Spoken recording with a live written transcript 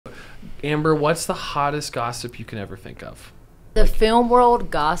Amber, what's the hottest gossip you can ever think of? The film world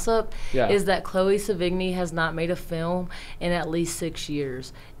gossip Yeah. is that Chloe Sevigny has not made a film in at least 6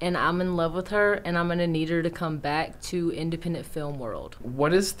 years. And I'm in love with her, and I'm going to need her to come back to independent film world.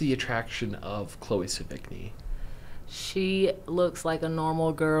 What is the attraction of Chloe Sevigny? She looks like a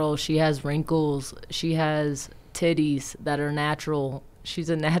normal girl. She has wrinkles. She has titties that are natural. She's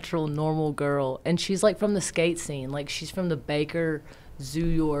a natural, normal girl. And she's like from the skate scene. Like she's from the Baker, Zoo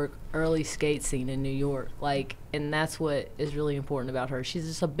York, early skate scene in New York. Like, and that's what is really important about her. She's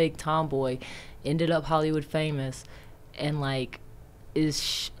just a big tomboy, ended up Hollywood famous, and like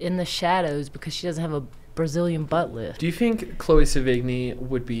is in the shadows because she doesn't have a Brazilian butt lift. Do you think Chloe Sevigny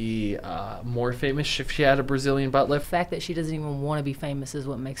would be more famous if she had a Brazilian butt The lift? fact that she doesn't even want to be famous is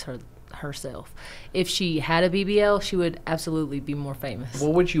what makes her herself. If she had a BBL, she would absolutely be more famous.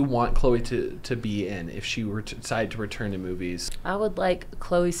 What would you want Chloe to be in if she were to decide to return to movies? I would like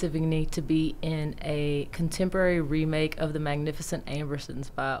Chloe Sevigny to be in a contemporary remake of The Magnificent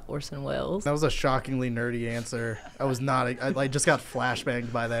Ambersons by Orson Welles. That was a shockingly nerdy answer. I just got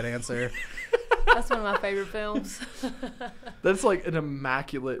flashbanged by that answer. That's one of my favorite films. That's like an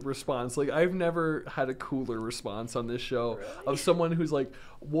immaculate response. Like, I've never had a cooler response on this show of someone who's like,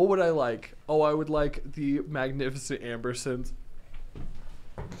 what would I like? Oh, I would like The Magnificent Ambersons.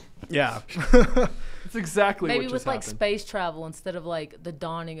 Yeah. It's exactly Maybe what with just like happened. space travel instead of like the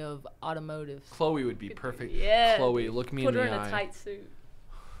dawning of automotive. Chloe would be perfect. Yeah. Chloe, look me Put in her the in eye. a tight suit.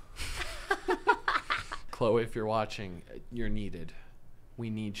 Chloe, if you're watching, you're needed. We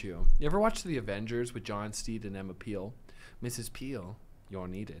need you. You ever watch The Avengers with John Steed and Emma Peel? Mrs. Peel, you're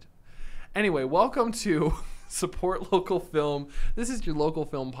needed. Anyway, welcome to Support Local Film. This is your local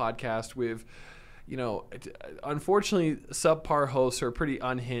film podcast with, unfortunately, subpar hosts who are pretty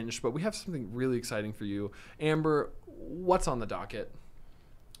unhinged, but we have something really exciting for you. Amber, what's on the docket?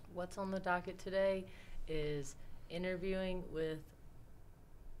 What's on the docket today is interviewing with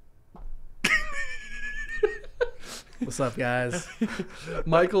What's up, guys?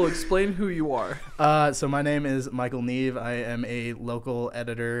 Michael, explain who you are. So my name is Michael Neave. I am a local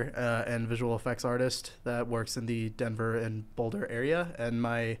editor and visual effects artist that works in the Denver and Boulder area. And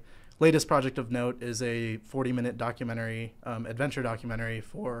my latest project of note is a 40-minute documentary, adventure documentary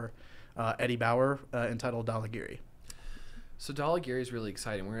for Eddie Bauer entitled Dhaulagiri. So Dhaulagiri is really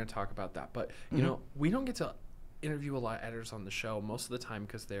exciting. We're going to talk about that. But, we don't get to interview a lot of editors on the show most of the time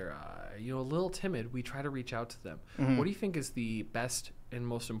because they're, a little timid. We try to reach out to them. Mm-hmm. What do you think is the best and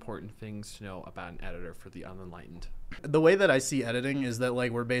most important things to know about an editor for the unenlightened? The way that I see editing is that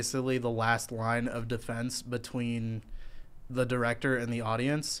like we're basically the last line of defense between the director and the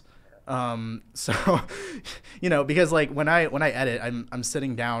audience. So, because like when I edit, I'm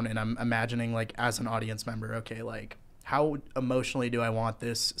sitting down and I'm imagining like as an audience member, okay, like how emotionally do I want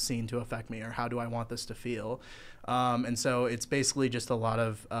this scene to affect me, or how do I want this to feel? And so it's basically just a lot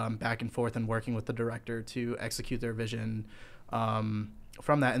of back and forth and working with the director to execute their vision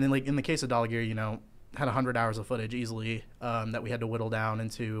from that. And then like in the case of Dhaulagiri, had 100 hours of footage easily that we had to whittle down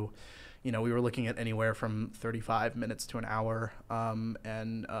into, we were looking at anywhere from 35 minutes to an hour,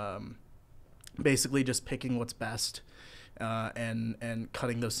 and basically just picking what's best and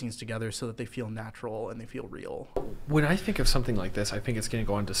cutting those scenes together so that they feel natural and they feel real. When I think of something like this, I think it's going to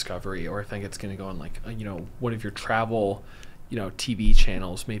go on Discovery, or I think it's going to go on like, one of your travel, TV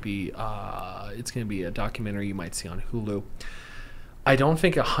channels. Maybe it's going to be a documentary you might see on Hulu. I don't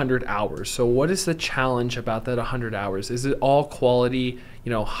think 100 hours. So what is the challenge about that 100 hours? Is it all quality,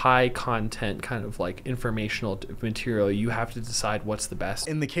 high content kind of like informational material? You have to decide what's the best.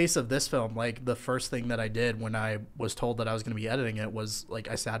 In the case of this film, like the first thing that I did when I was told that I was going to be editing it was like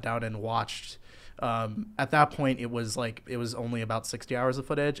I sat down and watched. At that point, it was only about 60 hours of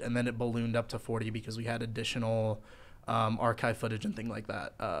footage, and then it ballooned up to 40 because we had additional archive footage and things like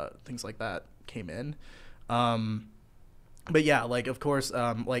that came in. But yeah, like, of course,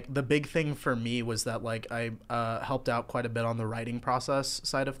 like the big thing for me was that like I helped out quite a bit on the writing process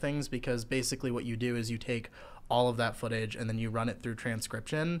side of things, because basically what you do is you take all of that footage and then you run it through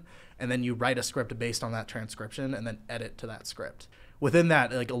transcription, and then you write a script based on that transcription and then edit to that script. Within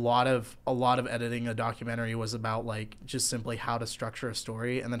that, like a lot of editing a documentary was about like just simply how to structure a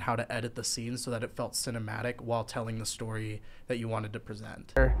story and then how to edit the scenes so that it felt cinematic while telling the story that you wanted to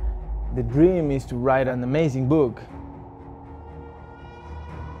present. The dream is to write an amazing book.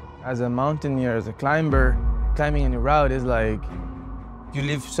 As a mountaineer, as a climber, climbing any route is like you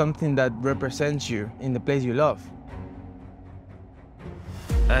live something that represents you in the place you love.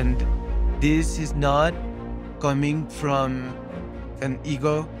 And this is not coming from an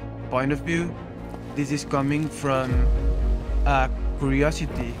ego point of view. This is coming from a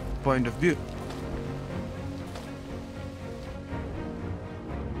curiosity point of view.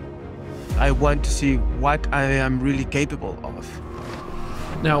 I want to see what I am really capable of.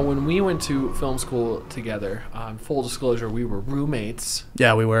 Now, when we went to film school together, full disclosure, we were roommates.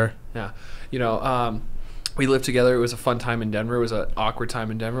 Yeah, we were. Yeah. You know, we lived together. It was a fun time in Denver. It was an awkward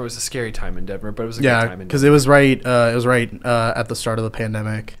time in Denver. It was a scary time in Denver, but it was a good time in Denver. Because it was right. At the start of the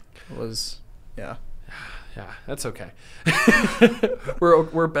pandemic. It was. Yeah. Yeah, that's okay.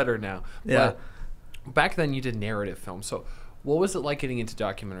 we're better now. Yeah. But back then, you did narrative film. So, what was it like getting into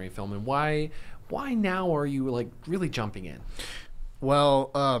documentary film, and why now are you like really jumping in? Well,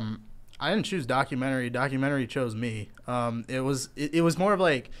 I didn't choose documentary. Documentary chose me. It was more of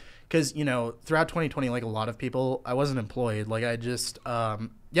like, because, you know, throughout 2020, like a lot of people, I wasn't employed. Like I just,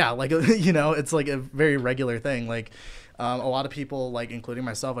 like, you know, it's like a very regular thing. Like a lot of people, like including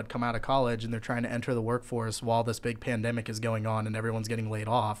myself, had come out of college and they're trying to enter the workforce while this big pandemic is going on and everyone's getting laid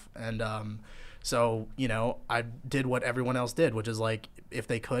off. And so, you know, I did what everyone else did, which is like, if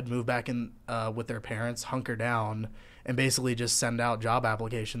they could move back in with their parents, hunker down, and basically just send out job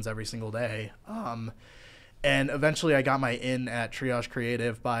applications every single day. And eventually I got my in at Triage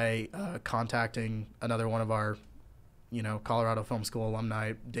Creative by contacting another one of our, you know, Colorado Film School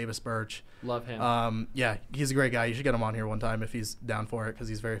alumni, Davis Birch. Love him. Yeah, he's a great guy. You should get him on here one time if he's down for it, because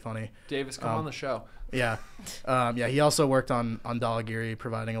he's very funny. Davis, come on the show. Yeah. He also worked on Dhaulagiri,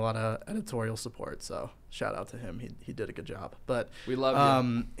 providing a lot of editorial support. So shout out to him. He did a good job. But we love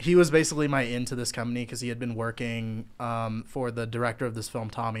you. He was basically my into this company because he had been working for the director of this film,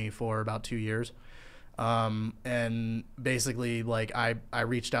 Tommy, for about 2 years. And basically, like, I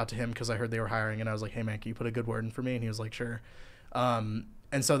reached out to him because I heard they were hiring, and I was like, hey, man, can you put a good word in for me? And he was like, sure. And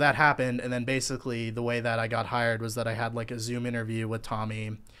so that happened. And then basically the way that I got hired was that I had like a Zoom interview with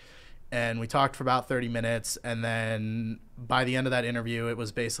Tommy, and we talked for about 30 minutes. And then by the end of that interview, it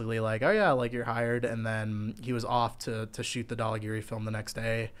was basically like, oh yeah, like you're hired. And then he was off to shoot the Dhaulagiri film the next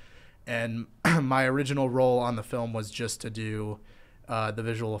day. And my original role on the film was just to do the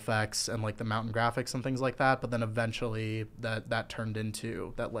visual effects and like the mountain graphics and things like that. But then eventually that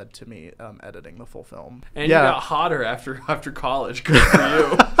led to me editing the full film. And you got hotter after college. Good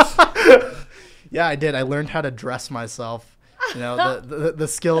for you. Yeah, I did. I learned how to dress myself. You know, the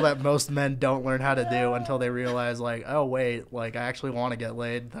skill that most men don't learn how to do until they realize, like, oh wait, like I actually want to get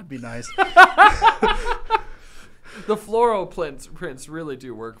laid. That'd be nice. The floral prints really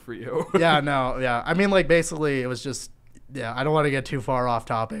do work for you. Yeah, I mean, like, basically it was just, yeah, I don't want to get too far off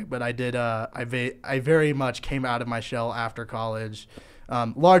topic, but I did, I very much came out of my shell after college,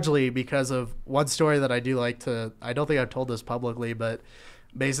 largely because of one story that I do like to, I don't think I've told this publicly, but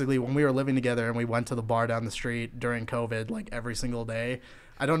basically when we were living together and we went to the bar down the street during COVID, like every single day,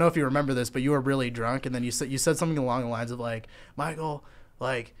 I don't know if you remember this, but you were really drunk, and then you said something along the lines of like, Michael,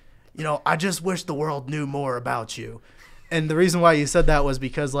 like, you know, I just wish the world knew more about you. And the reason why you said that was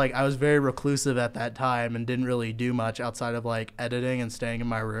because, like, I was very reclusive at that time and didn't really do much outside of, like, editing and staying in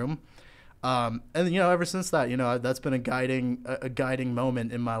my room. And, you know, ever since that, you know, that's been a guiding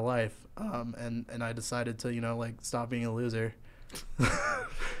moment in my life. And I decided to, you know, like, stop being a loser.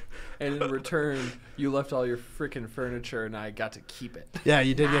 And in return, you left all your freaking furniture, and I got to keep it. Yeah,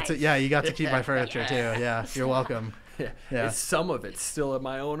 you did get to. Yeah, you got to keep my furniture too. Yeah, you're welcome. Yeah. Some of it's still in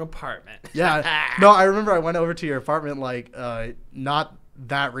my own apartment. Yeah. No, I remember I went over to your apartment like not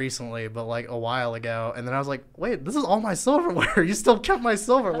that recently, but like a while ago, and then I was like, wait, this is all my silverware. You still kept my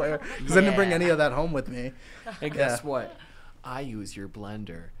silverware because I didn't bring any of that home with me. And guess what? I use your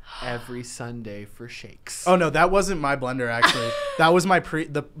blender every Sunday for shakes. Oh no, that wasn't my blender actually. That was my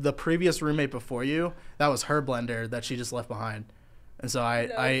the previous roommate before you. That was her blender that she just left behind, and so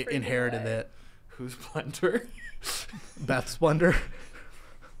I inherited it. Whose blender? Beth's blender.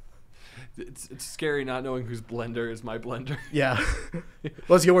 It's scary not knowing whose blender is my blender. Yeah.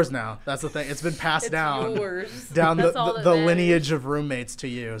 Well, it's yours now. That's the thing. It's been passed down the lineage of roommates to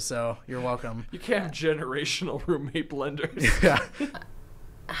you, so you're welcome. You can't have generational roommate blenders. Yeah.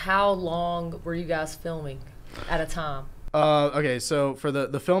 How long were you guys filming at a time? Okay, so for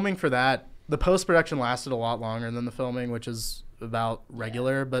the filming for that, the post-production lasted a lot longer than the filming, which is about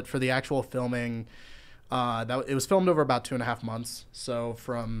regular, but for the actual filming, it was filmed over about 2.5 months. So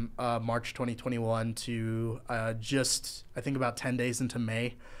from March 2021 to just, I think, about 10 days into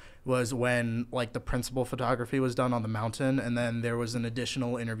May was when like the principal photography was done on the mountain, and then there was an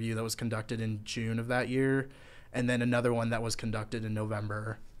additional interview that was conducted in June of that year, and then another one that was conducted in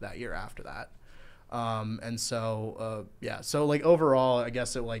November that year after that. And so so like overall, I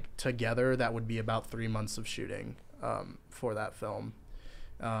guess it like together that would be about 3 months of shooting for that film.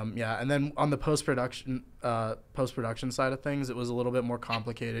 Yeah, and then on the post-production side of things, it was a little bit more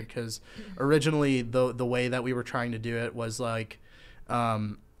complicated because originally the way that we were trying to do it was like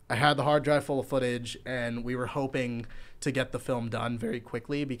I had the hard drive full of footage, and we were hoping to get the film done very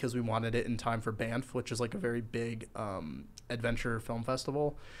quickly because we wanted it in time for Banff, which is like a very big adventure film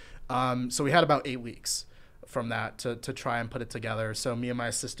festival. So we had about 8 weeks from that to try and put it together. So me and my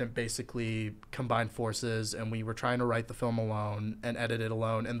assistant basically combined forces, and we were trying to write the film alone and edit it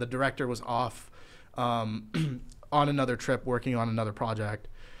alone. And the director was off on another trip working on another project.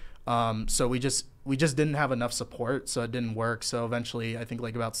 So we just didn't have enough support, so it didn't work. So eventually, I think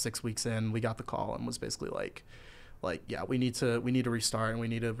like about 6 weeks in, we got the call and was basically like, yeah, we need to restart, and we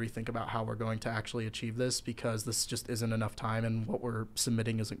need to rethink about how we're going to actually achieve this, because this just isn't enough time, and what we're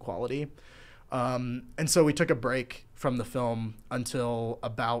submitting isn't quality. And so we took a break from the film until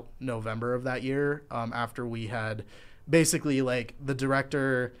about November of that year, after we had basically, like, the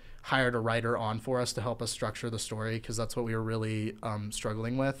director hired a writer on for us to help us structure the story, because that's what we were really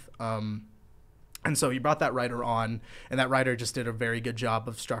struggling with. And so he brought that writer on, and that writer just did a very good job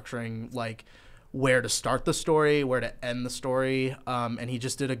of structuring, like, where to start the story, where to end the story, and he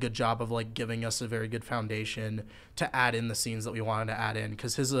just did a good job of like giving us a very good foundation to add in the scenes that we wanted to add in,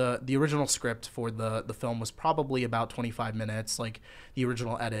 because his the original script for the film was probably about 25 minutes, like the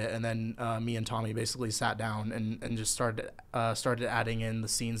original edit, and then me and Tommy basically sat down and just started adding in the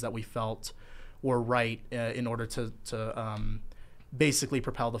scenes that we felt were right in order to basically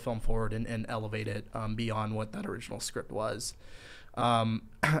propel the film forward and elevate it beyond what that original script was.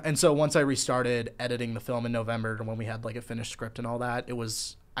 And so once I restarted editing the film in November, when we had like a finished script and all that, it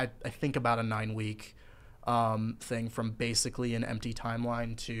was, I think about a 9-week thing from basically an empty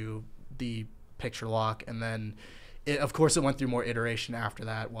timeline to the picture lock. And then of course it went through more iteration after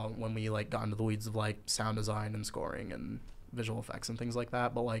that, when we like got into the weeds of like sound design and scoring and visual effects and things like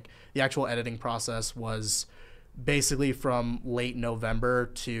that. But like the actual editing process was basically from late November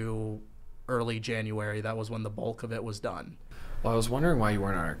to early January. That was when the bulk of it was done. Well, I was wondering why you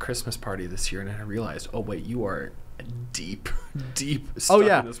weren't at our Christmas party this year, and I realized, oh wait, you are deep stuck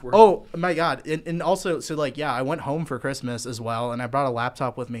in this world. Oh my God. And also, so like, yeah, I went home for Christmas as well, and I brought a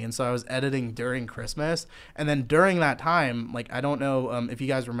laptop with me, and so I was editing during Christmas. And then during that time, like, I don't know if you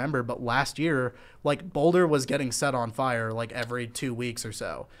guys remember, but last year, like, Boulder was getting set on fire like every 2 weeks or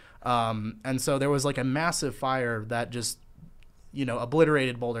so. And so there was like a massive fire that just, you know,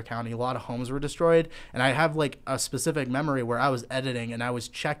 obliterated Boulder County. A lot of homes were destroyed. And I have like a specific memory where I was editing and I was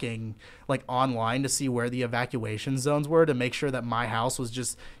checking like online to see where the evacuation zones were, to make sure that my house was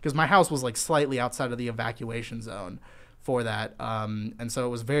just, because my house was like slightly outside of the evacuation zone for that. And so it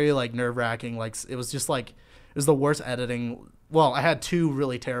was very like nerve wracking. Like it was just like, it was the worst editing. Well, I had 2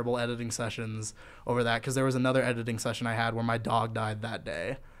 really terrible editing sessions over that, because there was another editing session I had where my dog died that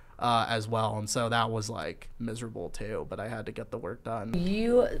day. As well, and so that was like miserable too, but I had to get the work done.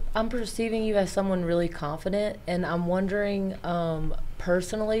 I'm perceiving you as someone really confident, and I'm wondering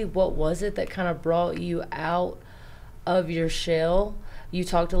personally, what was it that kind of brought you out of your shell? You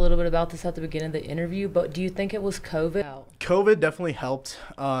talked a little bit about this at the beginning of the interview, but do you think it was COVID? COVID definitely helped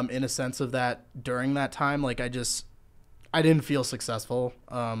in a sense of that. During that time, like, I didn't feel successful,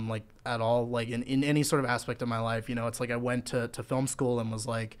 like, at all, like in any sort of aspect of my life. You know, it's like I went to film school and was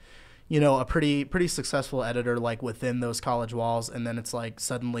like, you know, a pretty successful editor, like within those college walls. And then it's like,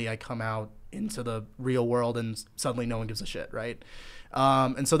 suddenly I come out into the real world and suddenly no one gives a shit. Right.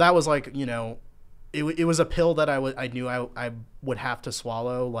 And so that was like, you know, it was a pill that I knew I would have to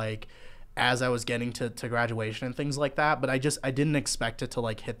swallow, like, as I was getting to graduation and things like that. But I didn't expect it to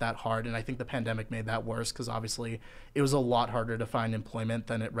like hit that hard. And I think the pandemic made that worse, because obviously it was a lot harder to find employment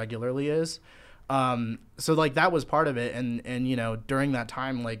than it regularly is. So like that was part of it. And, you know, during that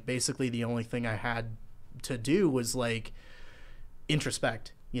time, like basically the only thing I had to do was like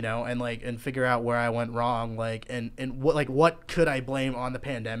introspect, you know, and figure out where I went wrong, like, and what could I blame on the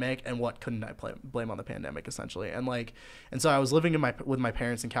pandemic and what couldn't I blame on the pandemic, essentially. And so I was living with my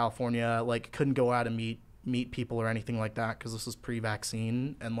parents in California, like couldn't go out and meet people or anything like that, because this was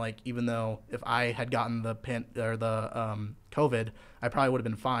pre-vaccine. And like, even though if I had gotten the COVID, I probably would have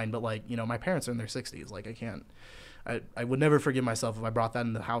been fine. But like, you know, my parents are in their 60s. Like I would never forgive myself if I brought that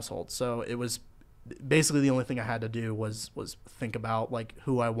into the household. So it was basically the only thing I had to do was think about like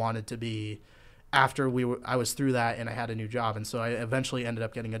who I wanted to be after I was through that and I had a new job. And so I eventually ended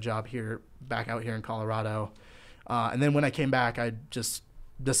up getting a job back out here in Colorado. And then when I came back, I just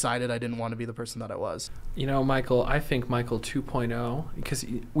decided I didn't want to be the person that I was. You know, Michael, I think Michael 2.0, because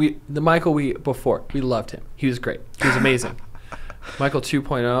we loved him. He was great. He was amazing. Michael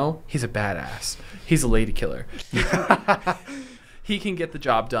 2.0, he's a badass. He's a lady killer. he can get the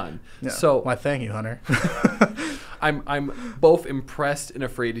job done. Yeah. So why, thank you, Hunter. I'm both impressed and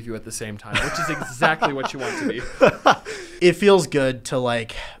afraid of you at the same time, which is exactly what you want to be. It feels good to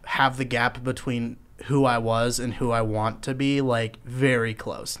like have the gap between who I was and who I want to be like very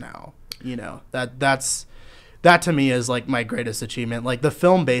close now. You know, that to me is like my greatest achievement. Like the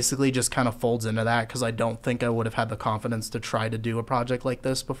film basically just kind of folds into that because I don't think I would have had the confidence to try to do a project like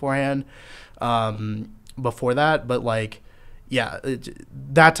this beforehand. Before that, but like, yeah,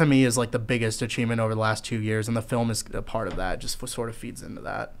 that to me is like the biggest achievement over the last 2 years, and the film is a part of that. Just sort of feeds into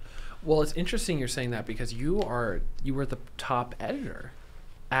that. Well, it's interesting you're saying that because you were the top editor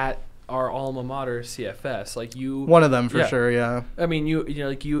at our alma mater, CFS. Like you, one of them for sure. Yeah. I mean, you know,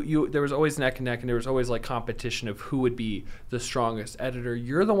 like you. There was always neck and neck, and there was always like competition of who would be the strongest editor.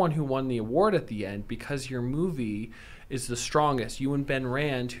 You're the one who won the award at the end because your movie is the strongest. You and Ben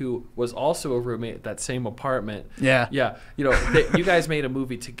Rand, who was also a roommate at that same apartment. Yeah. Yeah. You know, you guys made a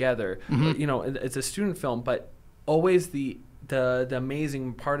movie together. You know, it's a student film, but always the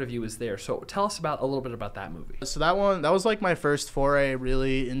amazing part of you is there. So tell us a little bit about that movie. So that was like my first foray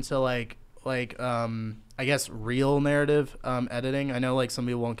really into like I guess real narrative editing. I know like some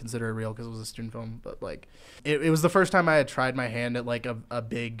people won't consider it real because it was a student film, but like it was the first time I had tried my hand at like a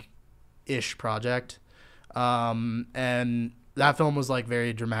big-ish project. And that film was like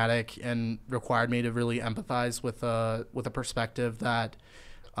very dramatic and required me to really empathize with a perspective that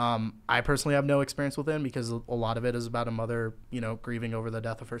I personally have no experience within, because a lot of it is about a mother, you know, grieving over the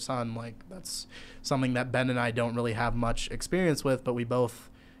death of her son. Like that's something that Ben and I don't really have much experience with, but we both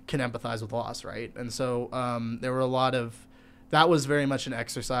can empathize with loss, right? And so there were that was very much an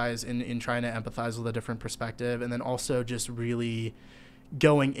exercise in trying to empathize with a different perspective, and then also just really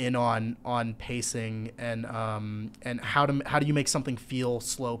going in on pacing and how do you make something feel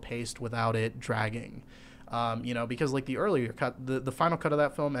slow paced without it dragging, you know, because like the earlier cut, the final cut of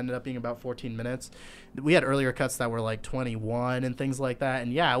that film ended up being about 14 minutes. We had earlier cuts that were like 21 and things like that,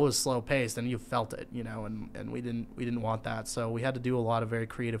 and yeah, it was slow paced and you felt it, you know, and we didn't want that, so we had to do a lot of very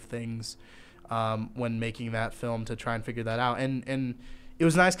creative things when making that film to try and figure that out. And it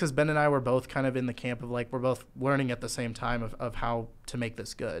was nice because Ben and I were both kind of in the camp of like we're both learning at the same time of how to make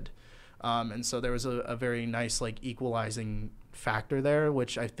this good, and so there was a very nice like equalizing factor there,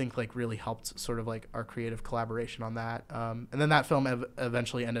 which I think like really helped sort of like our creative collaboration on that. And then that film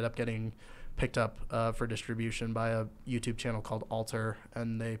eventually ended up getting picked up for distribution by a YouTube channel called Alter,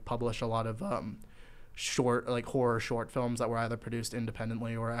 and they publish a lot of short like horror short films that were either produced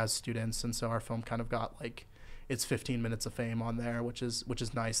independently or as students, and so our film kind of got like its 15 minutes of fame on there, which is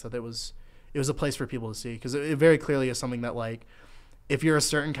nice that it was a place for people to see, because it very clearly is something that like if you're a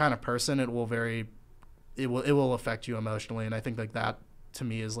certain kind of person, it will affect you emotionally. And I think like that to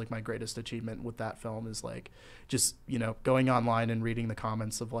me is like my greatest achievement with that film is like just, you know, going online and reading the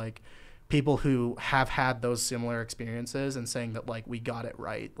comments of like people who have had those similar experiences and saying that like we got it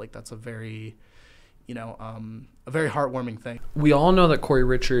right. Like that's a very, you know, a very heartwarming thing. We all know that Cory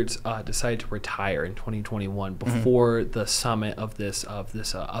Richards decided to retire in 2021 before the summit of this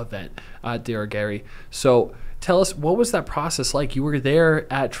event at Dhaulagiri. So tell us, what was that process like? You were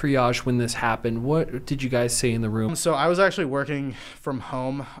there at Triage when this happened. What did you guys say in the room? So I was actually working from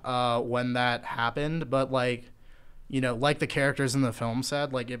home when that happened, but like, you know, like the characters in the film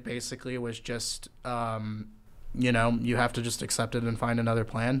said, like it basically was just, you know, you have to just accept it and find another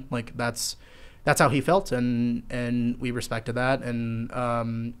plan. Like that's how he felt, and we respected that,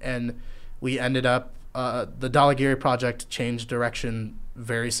 and we ended up the Dhaulagiri project changed direction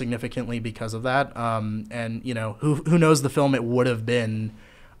very significantly because of that, and you know who knows the film it would have been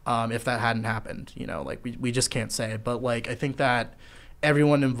if that hadn't happened. You know, like we just can't say it, but like I think that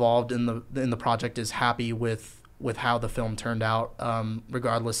everyone involved in the project is happy with how the film turned out,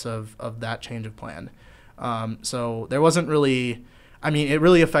 regardless of that change of plan. So there wasn't really. I mean, it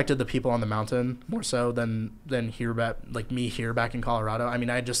really affected the people on the mountain more so than here back in Colorado. I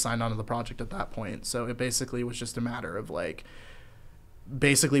mean, I had just signed on to the project at that point, so it basically was just a matter of like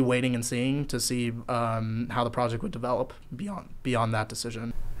basically waiting and seeing to see how the project would develop beyond that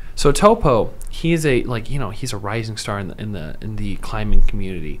decision. So Topo, he's a rising star in the climbing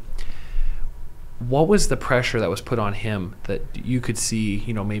community. What was the pressure that was put on him that you could see,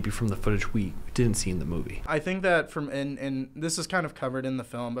 you know, maybe from the footage we didn't see in the movie? I think that and this is kind of covered in the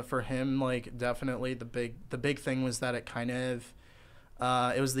film, but for him, like definitely the big thing was that it kind of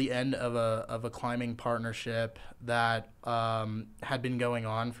it was the end of a climbing partnership that had been going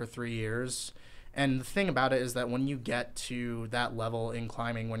on for 3 years. And the thing about it is that when you get to that level in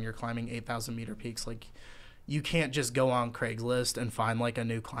climbing, when you're climbing 8,000 meter peaks, like you can't just go on Craigslist and find like a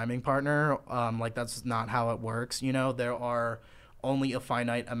new climbing partner. Like that's not how it works. You know, there are only a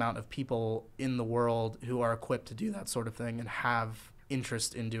finite amount of people in the world who are equipped to do that sort of thing and have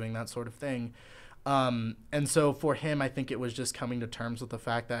interest in doing that sort of thing. And so for him, I think it was just coming to terms with the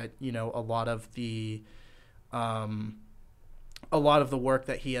fact that, you know, a lot of the work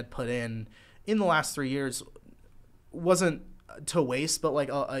that he had put in the last 3 years wasn't to waste, but like,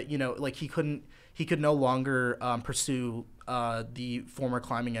 you know, like he could no longer pursue the former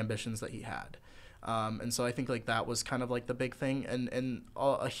climbing ambitions that he had. And so I think like that was kind of like the big thing. And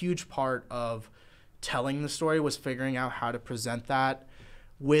a huge part of telling the story was figuring out how to present that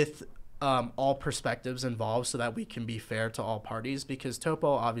with all perspectives involved so that we can be fair to all parties, because Topo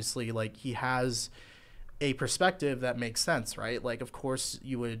obviously, like, he has a perspective that makes sense, right? Like, of course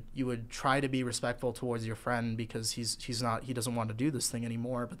you would try to be respectful towards your friend because he doesn't want to do this thing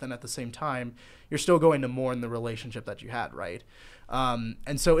anymore, but then at the same time you're still going to mourn the relationship that you had, right?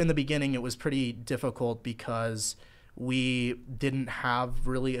 And so in the beginning it was pretty difficult because we didn't have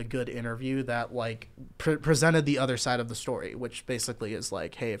really a good interview that like presented the other side of the story, which basically is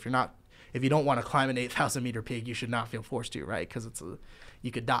like, hey, if you don't want to climb an 8,000 meter peak, you should not feel forced to, right? Because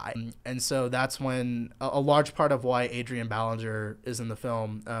you could die. And so that's when a large part of why Adrian Ballinger is in the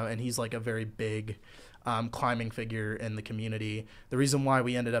film, and he's like a very big climbing figure in the community. The reason why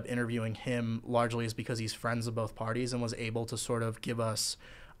we ended up interviewing him largely is because he's friends of both parties and was able to sort of give us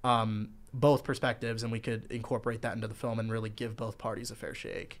both perspectives, and we could incorporate that into the film and really give both parties a fair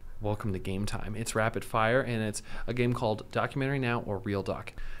shake. Welcome to Game Time. It's rapid fire, and it's a game called Documentary Now or Real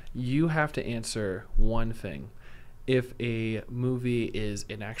Doc. You have to answer one thing: if a movie is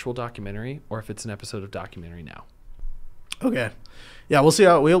an actual documentary or if it's an episode of Documentary Now. Okay. Yeah, we'll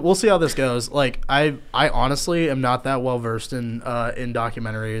see how this goes. Like, I honestly am not that well versed in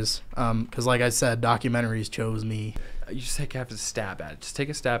documentaries, because like I said, documentaries chose me. You just have to stab at it. Just take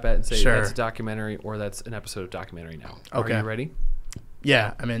a stab at it and say, Sure, that's a documentary or that's an episode of Documentary Now. Okay. Are you ready?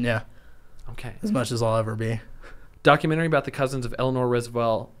 Yeah, I mean, yeah. Okay. As much as I'll ever be. Documentary about the cousins of Eleanor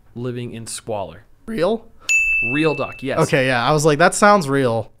Roosevelt living in squalor. Real? Real doc, yes. Okay, yeah. I was like, that sounds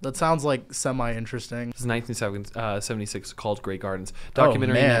real. That sounds like semi-interesting. This is 1976, called Grey Gardens.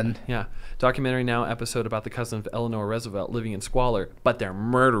 Documentary. Oh, man. Yeah. Documentary Now episode about the cousin of Eleanor Roosevelt living in squalor, but they're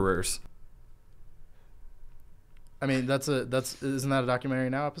murderers. I mean, isn't that a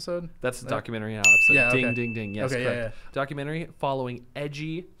Documentary Now episode? That's a Documentary Now episode. Yeah, okay. Ding, ding, ding. Yes, okay, correct. yeah. Documentary following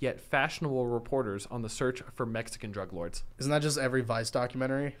edgy yet fashionable reporters on the search for Mexican drug lords. Isn't that just every Vice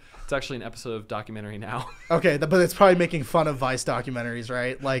documentary? It's actually an episode of Documentary Now. Okay, but it's probably making fun of Vice documentaries,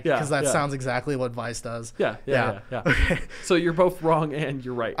 right? Like, because that yeah. sounds exactly what Vice does. Yeah. Okay. So you're both wrong and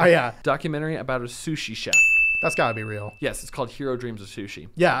you're right. Oh, yeah. Documentary about a sushi chef. That's gotta be real. Yes, it's called Hero Dreams of Sushi.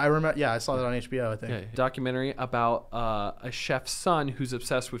 Yeah, I remember. Yeah, I saw that on HBO, I think. Yeah. Documentary about a chef's son who's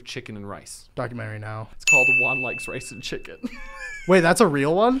obsessed with chicken and rice. Documentary Now. It's called Juan Likes Rice and Chicken. Wait, that's a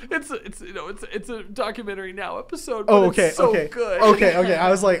real one? It's a Documentary Now episode. Oh, but okay, it's so okay, good. okay. I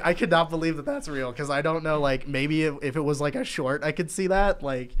was like, I could not believe that that's real, because I don't know. Like, maybe if it was like a short, I could see that.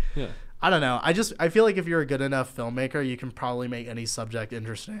 Like, Yeah. I don't know. I feel like if you're a good enough filmmaker, you can probably make any subject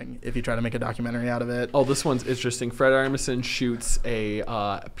interesting if you try to make a documentary out of it. Oh, this one's interesting. Fred Armisen shoots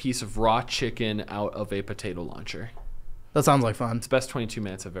a piece of raw chicken out of a potato launcher. That sounds like fun. It's the best 22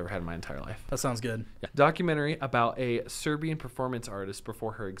 minutes I've ever had in my entire life. That sounds good. Yeah. Documentary about a Serbian performance artist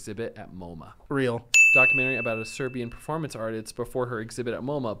before her exhibit at MoMA. Real. Documentary about a Serbian performance artist before her exhibit at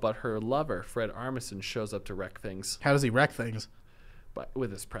MoMA, but her lover, Fred Armisen, shows up to wreck things. How does he wreck things? But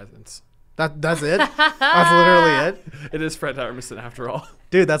with his presence. That's it? That's literally it? It is Fred Armisen after all.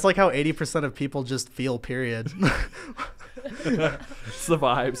 Dude, that's like how 80% of people just feel, period. It's the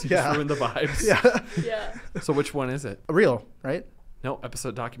vibes. You just ruined the vibes. Yeah. So which one is it? Real, right? No,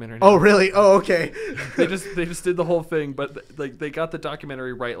 episode Documentary Now. Oh, really? Oh, okay. They just did the whole thing, but like they got the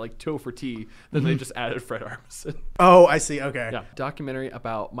documentary right, like toe for T. Then they just added Fred Armisen. Oh, I see. Okay. Yeah. Documentary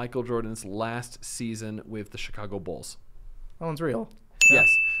about Michael Jordan's last season with the Chicago Bulls. That one's real. Yes.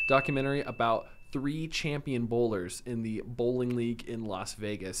 Documentary about 3 champion bowlers in the bowling league in Las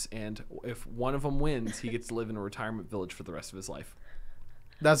Vegas, and if one of them wins, he gets to live in a retirement village for the rest of his life.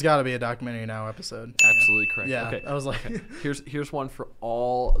 That's got to be a Documentary Now episode. Absolutely correct. Yeah. Okay. I was like, Okay. Here's one for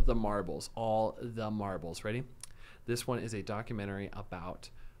all the marbles. All the marbles. Ready? This one is a documentary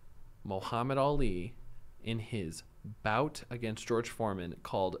about Muhammad Ali in his bout against George Foreman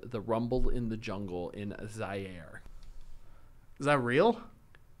called The Rumble in the Jungle in Zaire. is that real?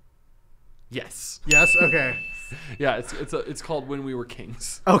 Yes. Yes. Okay. Yeah, it's called When We Were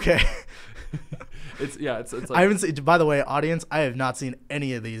Kings. Okay. It's like, I haven't seen. By the way, audience, I have not seen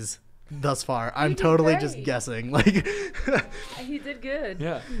any of these thus far. I'm did totally just great. guessing. Like, He did good.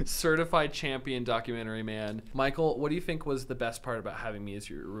 Yeah, certified champion documentary man. Michael, what do you think was the best part about having me as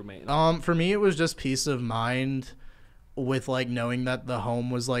your roommate? for me, it was just peace of mind with like knowing that the home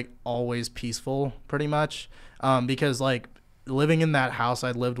was like always peaceful, pretty much. Because like living in that house,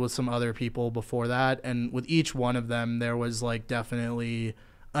 I'd lived with some other people before that, and with each one of them, there was like definitely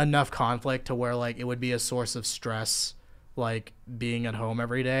enough conflict to where like it would be a source of stress, like being at home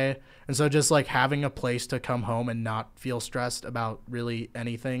every day. And so just like having a place to come home and not feel stressed about really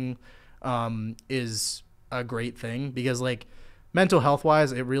anything is a great thing, because like mental health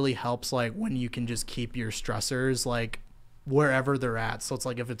wise, it really helps like when you can just keep your stressors like wherever they're at. So it's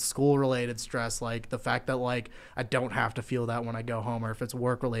like if it's school related stress, like the fact that like I don't have to feel that when I go home, or if it's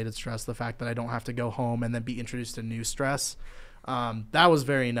work related stress, the fact that I don't have to go home and then be introduced to new stress. That was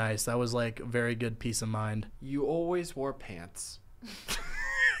very nice. That was like very good peace of mind. You always wore pants.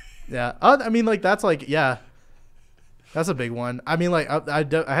 Yeah. I mean, like that's like, yeah, that's a big one. I mean, like I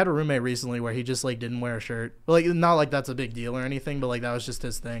had a roommate recently where he just like didn't wear a shirt. Like not like that's a big deal or anything, but like that was just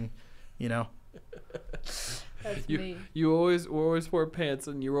his thing, you know? That's me. You always wore pants,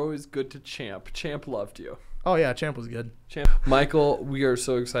 and you were always good to Champ. Champ loved you. Oh yeah, Champ was good. Champ. Michael, we are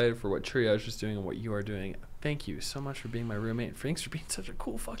so excited for what Triage is doing and what you are doing. Thank you so much for being my roommate. Thanks for being such a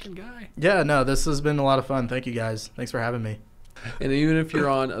cool fucking guy. Yeah, no, this has been a lot of fun. Thank you guys. Thanks for having me. And even if you're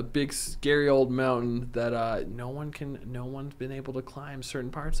on a big scary old mountain that no one's been able to climb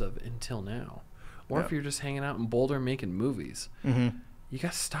certain parts of until now, or if you're just hanging out in Boulder making movies, you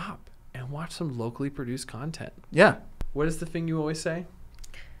gotta stop and watch some locally produced content. Yeah. What is the thing you always say?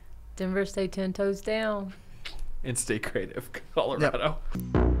 Denver, stay 10 toes down. And stay creative, Colorado. Yep.